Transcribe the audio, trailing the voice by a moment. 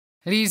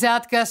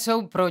Lízátka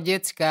jsou pro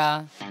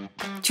děcka.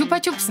 Chupa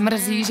Chups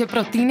mrzí, že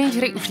pro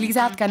tínedžery už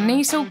lízátka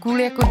nejsou cool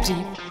jako dřív.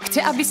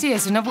 Chce, aby si je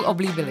znovu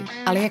oblíbili.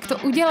 Ale jak to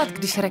udělat,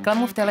 když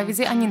reklamu v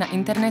televizi ani na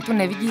internetu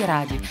nevidí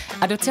rádi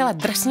a docela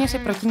drsně se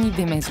proti ní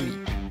vymezují?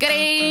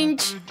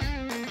 Cringe!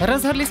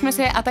 Rozhodli jsme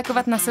se je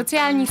atakovat na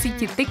sociální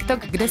síti TikTok,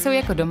 kde jsou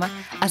jako doma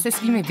a se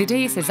svými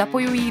videi se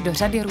zapojují do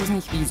řady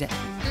různých výzev.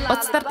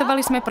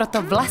 Odstartovali jsme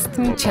proto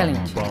vlastní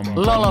challenge,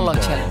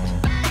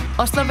 Lololochallenge.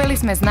 Oslovili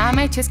jsme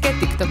známé české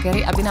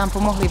tiktokery, aby nám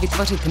pomohli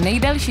vytvořit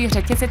nejdelší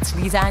řetězec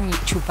lízání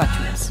Chupa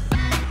Chups.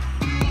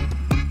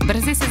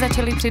 Brzy se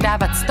začaly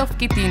přidávat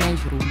stovky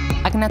tínedžerů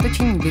a k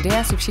natočení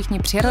videa si všichni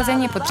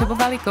přirozeně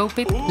potřebovali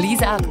koupit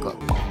lízátko.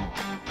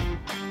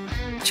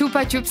 Chupa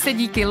Chups se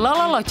díky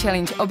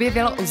Lololochallenge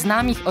objevilo u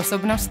známých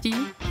osobností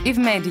i v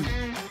médiích.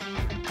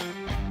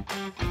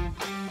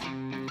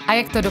 A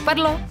jak to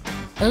dopadlo?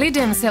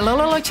 Lidem se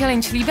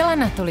Lololochallenge líbila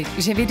natolik,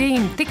 že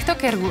videím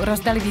tiktokerů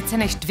rozdali více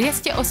než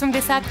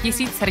 280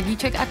 000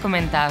 srdíček a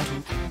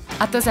komentářů.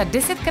 A to za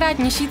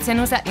 10krát nižší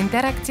cenu za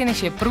interakci,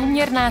 než je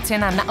průměrná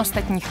cena na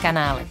ostatních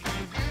kanálech.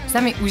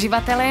 Sami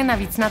uživatelé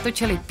navíc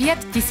natočili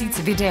 5000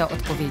 video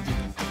odpovědí.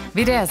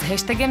 Videa s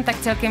hashtagem tak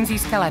celkem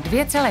získala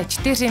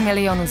 2,4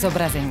 milionu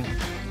zobrazení.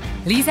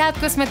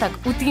 Lízátko jsme tak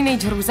u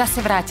tínedžerů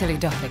zase vrátili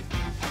do hry.